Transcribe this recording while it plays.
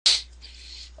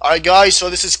Alright guys, so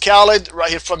this is Khaled right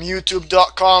here from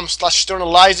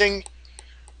youtube.com/externalizing.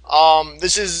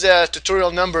 This is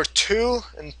tutorial number 2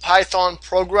 in Python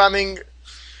programming.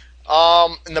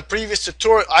 In the previous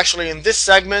tutorial, actually in this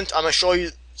segment, I'm going to show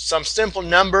you some simple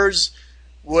numbers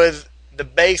with the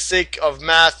basic of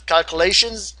math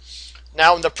calculations.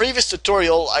 Now in the previous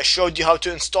tutorial I showed you how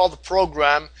to install the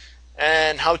program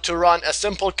and how to run a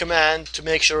simple command to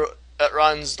make sure it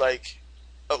runs, like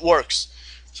it works.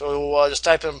 So just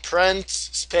type in print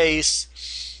space,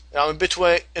 now in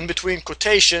between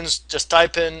quotations just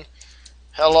type in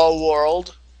hello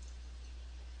world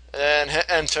and hit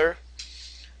enter.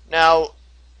 Now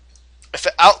if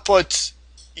it outputs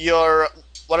your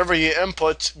whatever you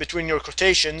input between your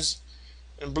quotations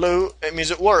in blue, it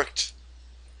means it worked.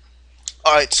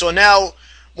 Alright, so now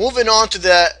moving on to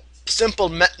the simple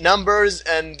numbers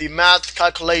and the math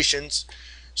calculations.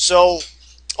 So,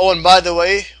 oh, and by the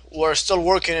way, we're still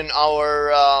working in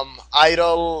our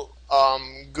idle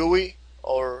GUI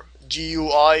or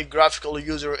GUI, graphical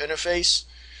user interface.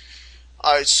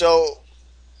 Alright, so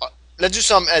let's do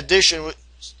some addition.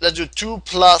 Let's do 2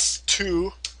 plus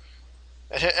 2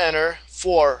 and hit enter.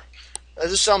 4.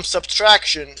 Let's do some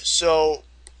subtraction. So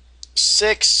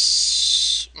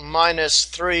 6 minus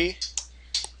 3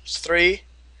 is 3.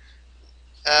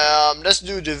 Let's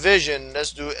do division.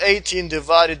 Let's do 18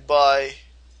 divided by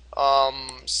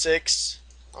 6.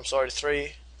 I'm sorry,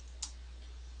 3.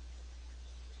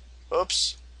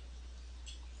 Oops.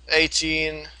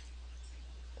 18, and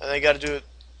then you got to do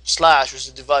slash, which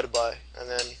is divided by, and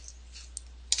then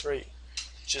 3,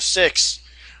 which is 6.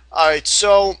 Alright,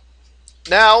 so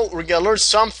now we're gonna learn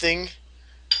something.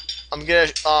 I'm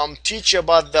gonna teach you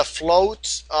about the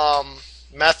float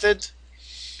method.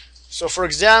 So for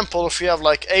example, if we have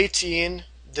like 18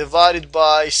 divided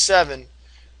by 7,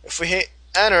 if we hit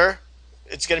enter,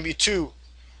 it's gonna be 2.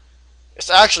 It's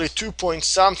actually 2 point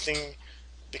something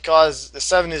because the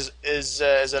 7 is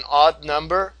an odd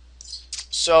number.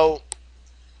 So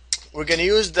we're gonna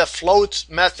use the float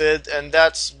method, and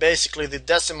that's basically the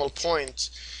decimal point.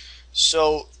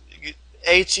 So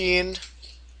 18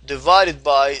 divided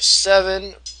by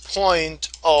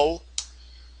 7.0,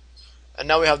 and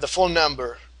now we have the full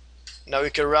number. Now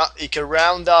you can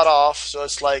round that off, so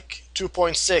it's like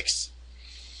 2.6.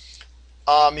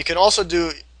 You can also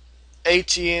do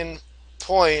 18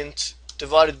 point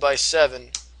divided by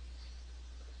 7.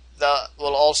 That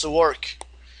will also work.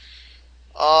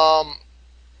 Now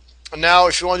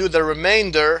if you want to do the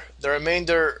remainder,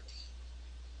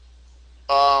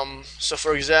 so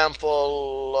for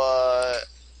example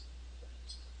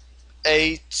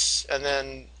 8, and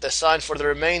then the sign for the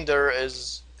remainder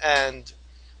is the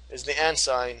and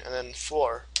sign, and then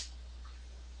 4,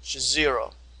 which is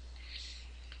 0.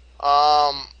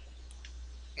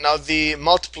 Now the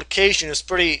multiplication is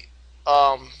pretty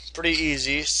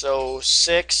easy. So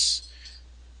 6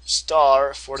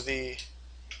 star for the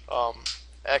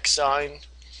x sign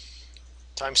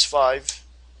times 5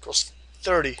 equals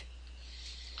 30.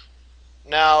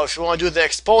 Now if you want to do the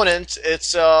exponent,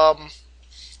 it's well,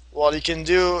 you can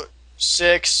do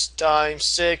 6 times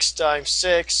 6 times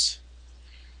 6.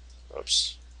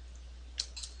 Oops.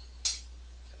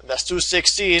 And that's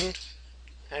 216.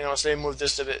 Hang on, let me move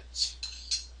this a bit.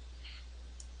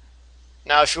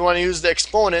 Now if you want to use the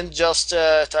exponent, just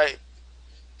type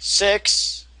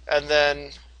 6 and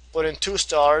then put in 2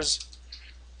 stars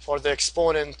for the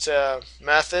exponent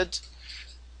method,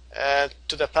 and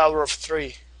to the power of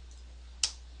 3,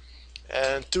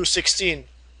 and 216.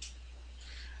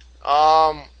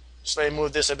 So let me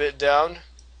move this a bit down.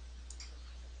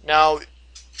 Now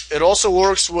it also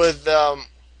works with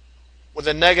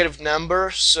a negative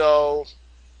number, so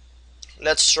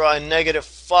let's try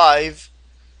 -5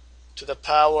 to the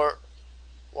power,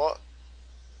 what?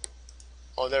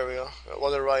 Oh, there we go.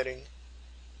 What they're writing.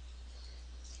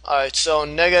 Alright, so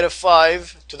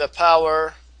 -5 to the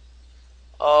power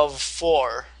of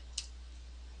 4.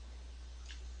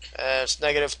 And it's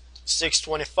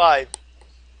 -625.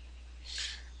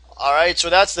 Alright, so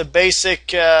that's the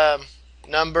basic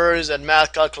numbers and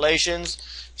math calculations.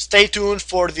 Stay tuned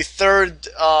for the third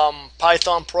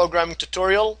Python programming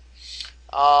tutorial.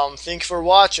 Thank you for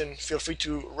watching. Feel free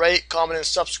to rate, comment, and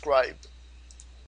subscribe.